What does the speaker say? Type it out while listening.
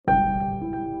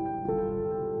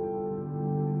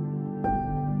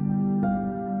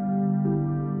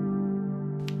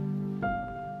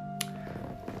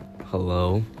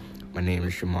Hello, my name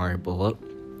is Shamari Bullock,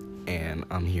 and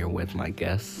I'm here with my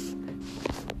guests.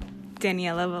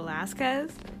 Daniela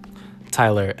Velasquez.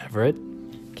 Tyler Everett.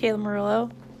 Kayla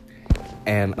Murillo.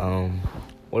 And,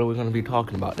 what are we going to be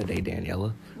talking about today,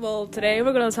 Daniela? Well, today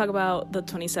we're going to talk about the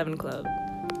 27 Club.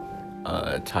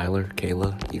 Tyler,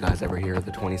 Kayla, you guys ever hear of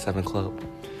the 27 Club?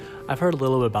 I've heard a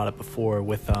little bit about it before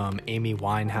with Amy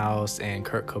Winehouse and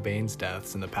Kurt Cobain's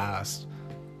deaths in the past.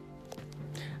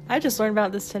 I just learned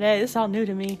about this today. This is all new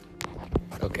to me.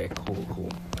 Okay, cool.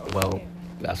 Well,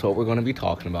 that's what we're going to be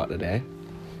talking about today.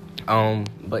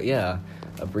 But yeah,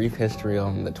 a brief history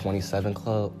on the 27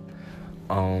 Club.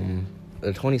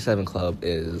 The 27 Club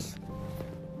it's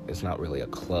not really a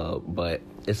club, but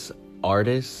it's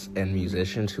artists and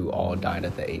musicians who all died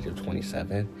at the age of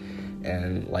 27.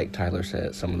 And like Tyler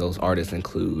said, some of those artists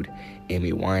include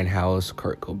Amy Winehouse,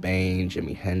 Kurt Cobain,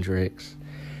 Jimi Hendrix,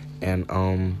 and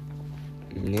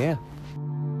yeah.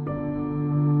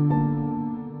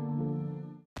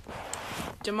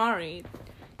 Jamari,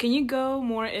 can you go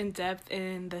more in depth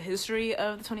in the history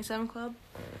of the 27 Club?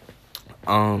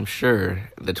 Sure.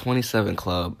 The 27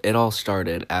 Club, it all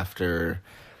started after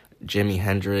Jimi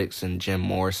Hendrix and Jim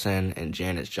Morrison and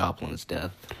Janis Joplin's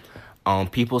death.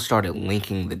 People started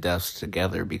linking the deaths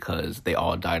together because they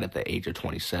all died at the age of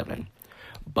 27.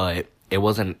 But it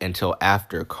wasn't until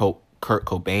after Kurt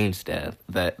Cobain's death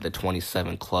that the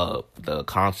 27 Club, the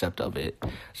concept of it,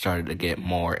 started to get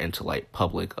more into like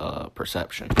public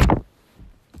perception.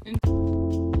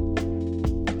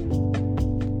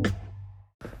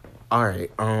 All right,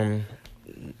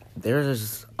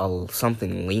 there's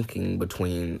something linking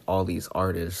between all these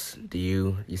artists. Do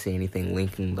you see anything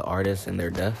linking the artists and their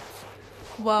deaths?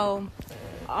 Well,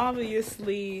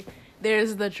 obviously,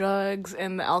 there's the drugs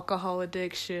and the alcohol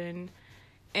addiction,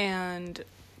 and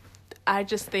I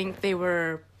just think they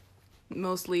were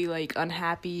mostly, like,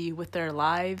 unhappy with their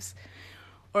lives,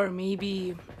 or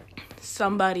maybe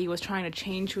somebody was trying to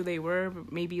change who they were,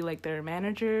 maybe, like, their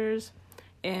managers,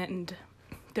 and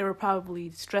they were probably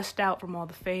stressed out from all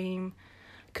the fame,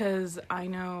 because I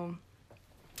know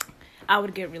I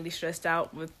would get really stressed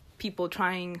out with people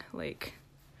trying, like,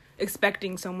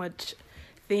 expecting so much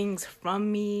things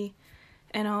from me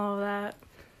and all of that.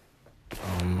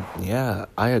 Yeah,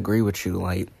 I agree with you.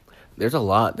 Like, there's a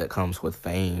lot that comes with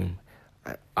fame.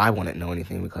 I wouldn't know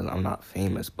anything because I'm not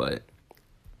famous, but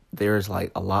there's,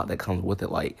 like, a lot that comes with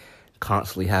it, like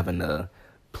constantly having to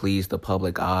please the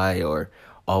public eye or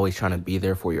always trying to be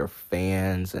there for your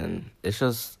fans, and it's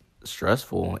just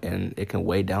stressful, and it can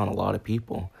weigh down a lot of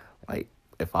people. Like,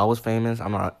 if I was famous,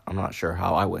 I'm not sure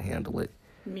how I would handle it.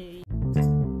 Me.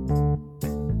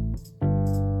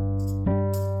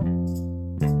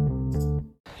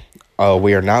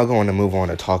 We are now going to move on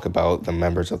to talk about the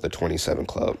members of the 27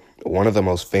 Club. One of the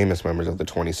most famous members of the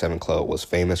 27 Club was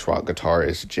famous rock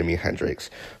guitarist Jimi Hendrix,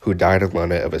 who died in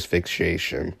London of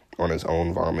asphyxiation on his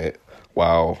own vomit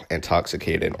while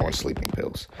intoxicated on sleeping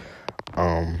pills.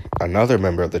 Another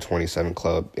member of the 27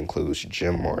 Club includes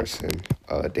Jim Morrison.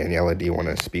 Daniela, do you want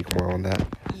to speak more on that?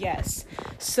 Yes.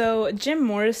 So Jim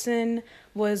Morrison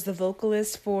was the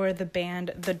vocalist for the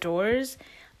band The Doors.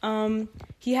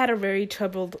 He had a very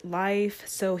troubled life,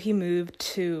 so he moved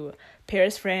to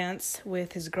Paris, France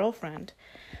with his girlfriend.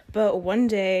 But one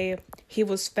day, he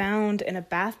was found in a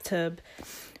bathtub.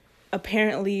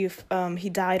 Apparently, he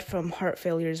died from heart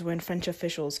failures when French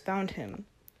officials found him.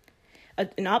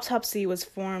 An autopsy was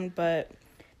formed, but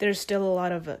there's still a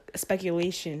lot of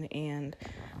speculation and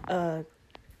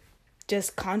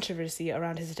just controversy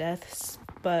around his deaths.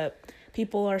 But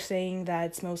people are saying that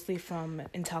it's mostly from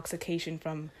intoxication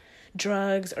from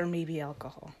drugs or maybe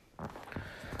alcohol.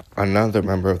 Another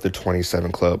member of the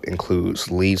 27 Club includes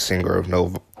lead singer of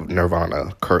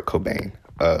Nirvana, Kurt Cobain.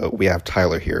 We have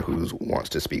Tyler here who wants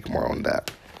to speak more on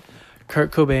that.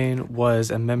 Kurt Cobain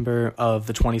was a member of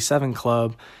the 27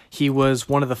 Club. He was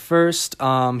one of the first.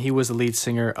 He was the lead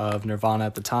singer of Nirvana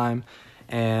at the time,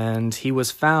 and he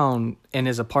was found in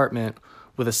his apartment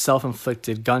with a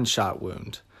self-inflicted gunshot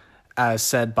wound, as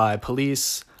said by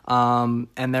police. And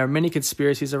there are many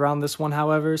conspiracies around this one,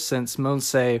 however, since most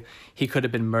say he could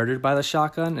have been murdered by the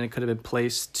shotgun, and it could have been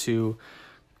placed to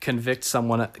convict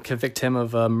him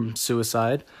of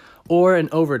suicide, or an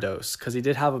overdose, because he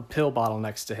did have a pill bottle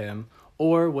next to him,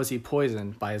 or was he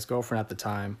poisoned by his girlfriend at the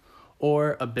time,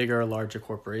 or a bigger, larger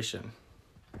corporation.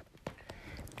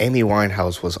 Amy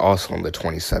Winehouse was also in the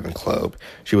 27 Club.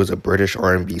 She was a British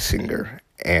R&B singer,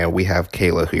 and we have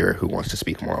Kayla here who wants to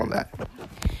speak more on that.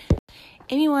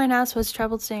 Amy Winehouse was a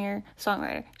troubled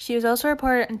singer-songwriter. She was also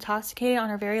reported intoxicated on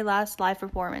her very last live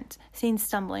performance, seen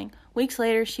stumbling. Weeks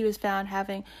later, she was found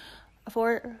having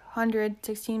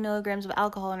 416 milligrams of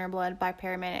alcohol in her blood by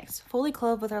paramedics, fully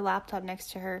clothed with her laptop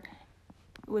next to her,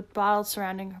 with bottles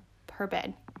surrounding her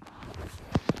bed.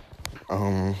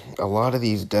 A lot of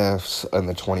these deaths in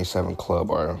the 27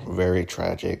 Club are very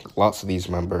tragic. Lots of these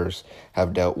members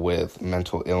have dealt with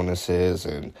mental illnesses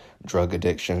and drug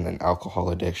addiction and alcohol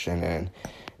addiction, and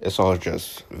it's all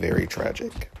just very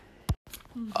tragic.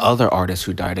 Other artists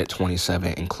who died at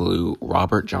 27 include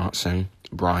Robert Johnson,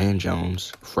 Brian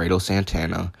Jones, Fredo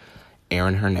Santana,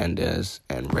 Aaron Hernandez,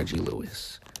 and Reggie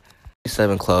Lewis. The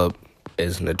 27 Club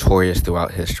is notorious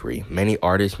throughout history. Many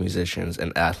artists, musicians,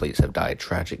 and athletes have died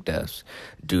tragic deaths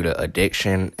due to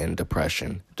addiction and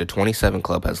depression. The 27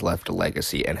 Club has left a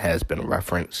legacy and has been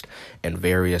referenced in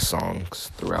various songs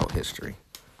throughout history.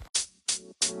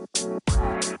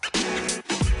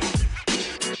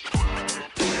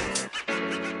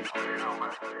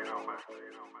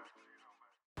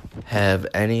 Have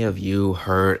any of you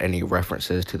heard any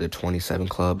references to the 27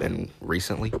 Club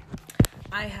recently?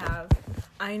 I have.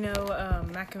 I know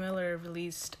Mac Miller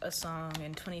released a song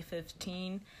in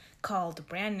 2015 called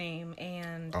Brand Name,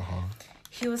 and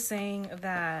he was saying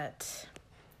that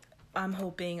I'm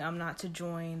hoping I'm not to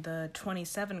join the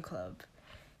 27 Club.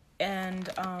 And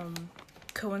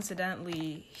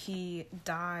coincidentally, he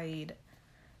died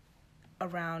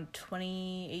around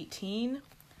 2018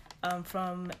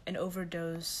 from an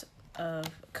overdose of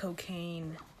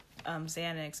cocaine,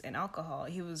 Xanax, and alcohol.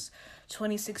 He was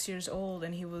 26 years old,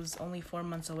 and he was only 4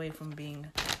 months away from being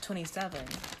 27.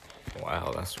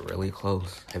 Wow, that's really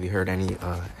close. Have you heard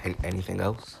anything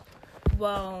else?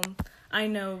 Well, I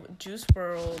know Juice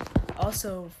WRLD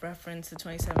also referenced the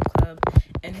 27 Club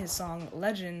in his song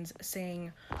Legends,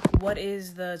 saying, "What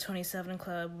is the 27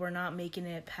 Club? We're not making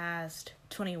it past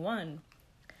 21.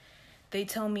 They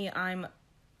tell me I'm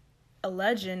a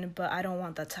legend, but I don't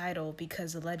want the title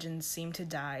because the legends seem to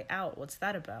die out. What's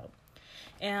that about?"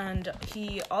 And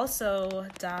he also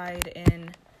died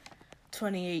in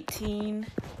 2018,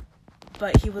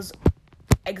 but he was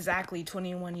exactly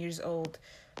 21 years old.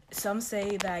 Some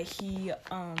say that he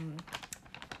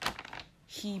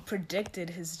predicted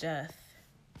his death,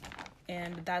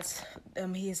 and that's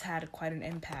he's had quite an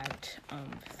impact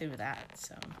through that.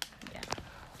 So yeah.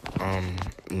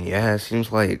 Yeah, it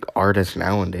seems like artists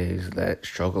nowadays that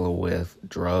struggle with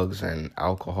drugs and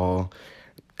alcohol,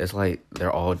 it's like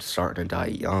they're all starting to die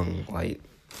young. Like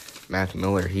Mac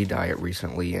Miller, he died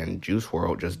recently, and Juice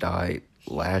WRLD just died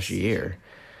last year.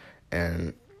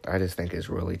 And I just think it's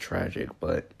really tragic,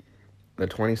 but the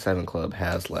 27 Club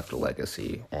has left a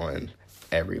legacy on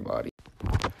everybody.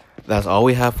 That's all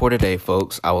we have for today,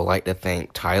 folks. I would like to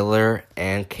thank Tyler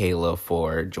and Kayla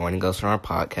for joining us on our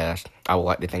podcast. I would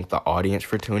like to thank the audience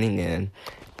for tuning in.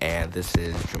 And this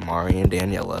is Jamari and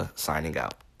Daniela signing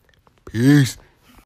out. Peace.